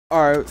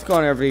Alright, what's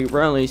going on everybody,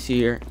 Ryan Lacey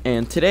here,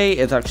 and today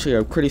is actually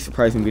a pretty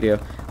surprising video.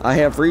 I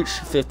have reached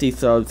 50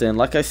 subs, and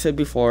like I said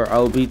before, I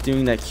will be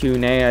doing that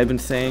Q&A I've been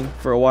saying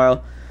for a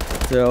while.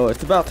 So,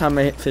 it's about time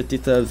I hit 50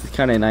 subs, it's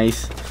kinda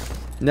nice.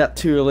 Not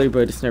too early,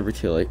 but it's never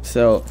too late.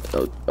 So,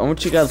 I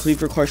want you guys to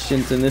leave your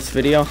questions in this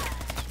video,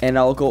 and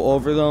I'll go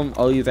over them.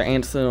 I'll either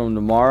answer them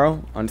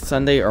tomorrow, on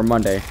Sunday, or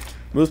Monday.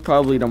 Most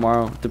probably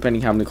tomorrow,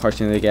 depending how many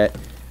questions I get.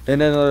 And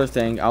another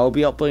thing, I will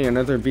be uploading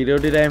another video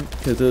today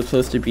because it was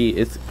supposed to be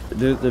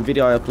the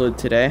video I uploaded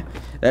today.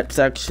 That's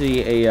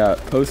actually a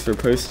post for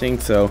posting.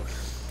 So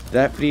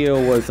that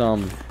video was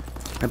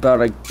about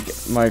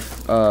my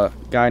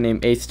guy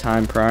named Ace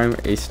Time,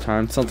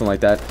 something like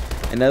that.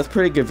 And that was a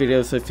pretty good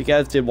video. So if you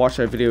guys did watch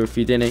that video, if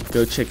you didn't,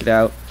 go check it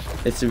out.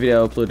 It's the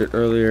video I uploaded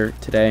earlier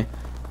today.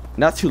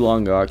 Not too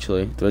long ago,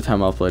 actually, the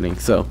time I'm uploading.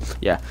 So,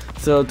 yeah.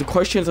 So, the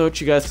questions I want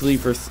you guys to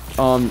leave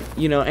are,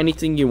 you know,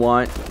 anything you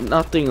want.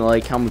 Nothing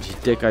like how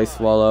much dick I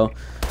swallow.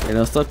 You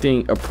know,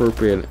 something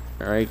appropriate,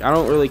 alright? I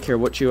don't really care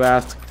what you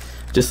ask.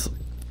 Just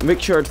make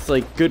sure it's,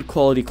 like, good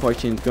quality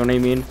questions, you know what I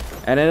mean?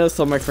 And I know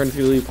some of my friends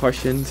who leave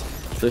questions.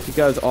 So, if you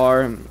guys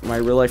are my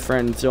real-life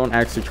friends, don't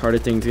ask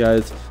retarded things,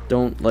 guys.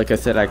 Don't, like I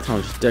said, ask how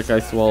much dick I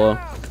swallow.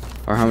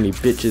 Or how many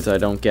bitches I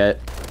don't get,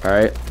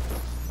 alright?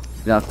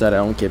 Not that I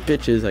don't get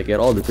bitches, I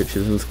get all the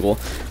bitches in school.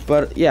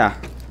 But yeah,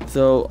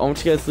 so I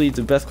want you guys to leave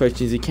the best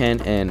questions you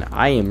can, and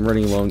I am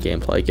running low on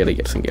gameplay. I gotta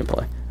get some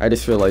gameplay. I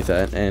just realized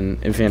that,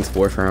 and Advanced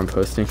Warfare I'm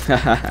posting.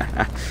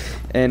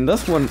 And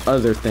that's one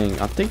other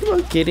thing. I'm thinking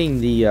about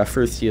getting the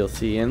first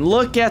DLC, and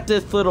look at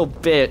this little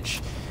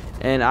bitch.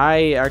 And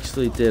I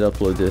actually did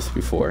upload this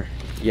before.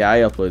 Yeah, I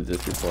uploaded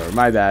this before.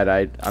 My bad.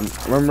 I'm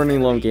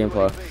running low on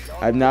gameplay.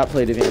 I've not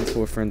played Advanced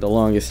Warfare in the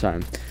longest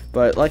time.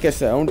 But like I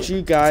said, I want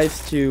you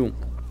guys to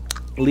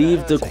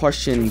leave the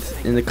questions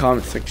in the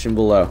comment section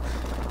below.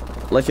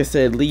 Like I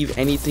said, leave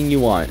anything you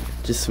want.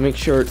 Just make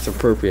sure it's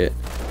appropriate.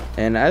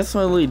 And I just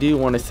really do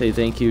want to say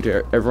thank you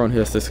to everyone who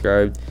has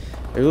subscribed.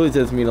 It really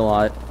does mean a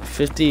lot.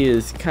 50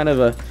 is kind of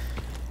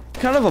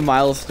a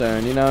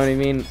milestone, you know what I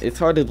mean? It's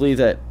hard to believe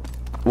that,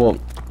 well,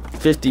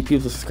 50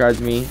 people subscribed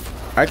to me.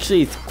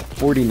 Actually, it's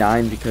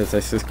 49 because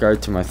I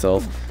subscribed to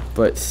myself.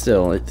 But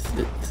still,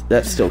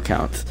 that still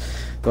counts.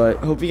 But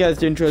hope you guys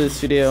did enjoy this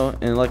video,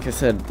 and like I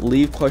said,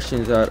 leave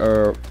questions that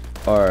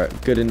are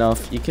good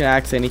enough. You can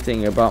ask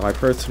anything about my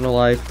personal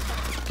life,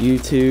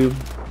 YouTube,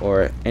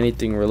 or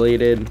anything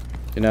related.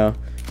 You know,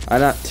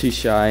 I'm not too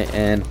shy,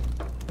 and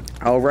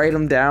I'll write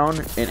them down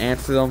and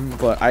answer them.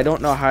 But I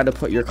don't know how to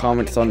put your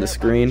comments on the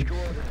screen.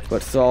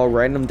 But so I'll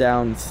write them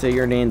down, say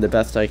your name the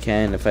best I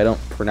can. If I don't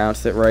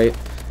pronounce it right,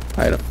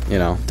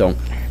 don't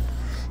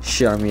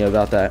shit on me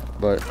about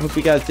that. But hope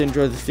you guys did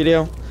enjoy this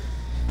video.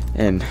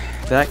 And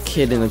that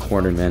kid in the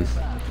corner, man,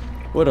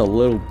 what a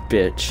little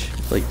bitch.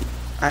 Like,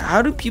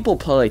 how do people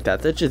play like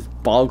that? That just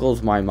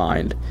boggles my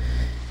mind.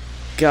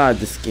 God,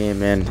 this game,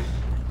 man.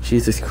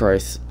 Jesus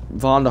Christ.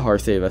 Von the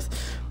Heart save us.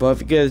 But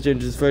if you guys did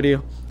enjoy this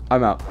video,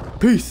 I'm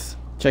out. Peace.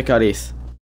 Check out Ace.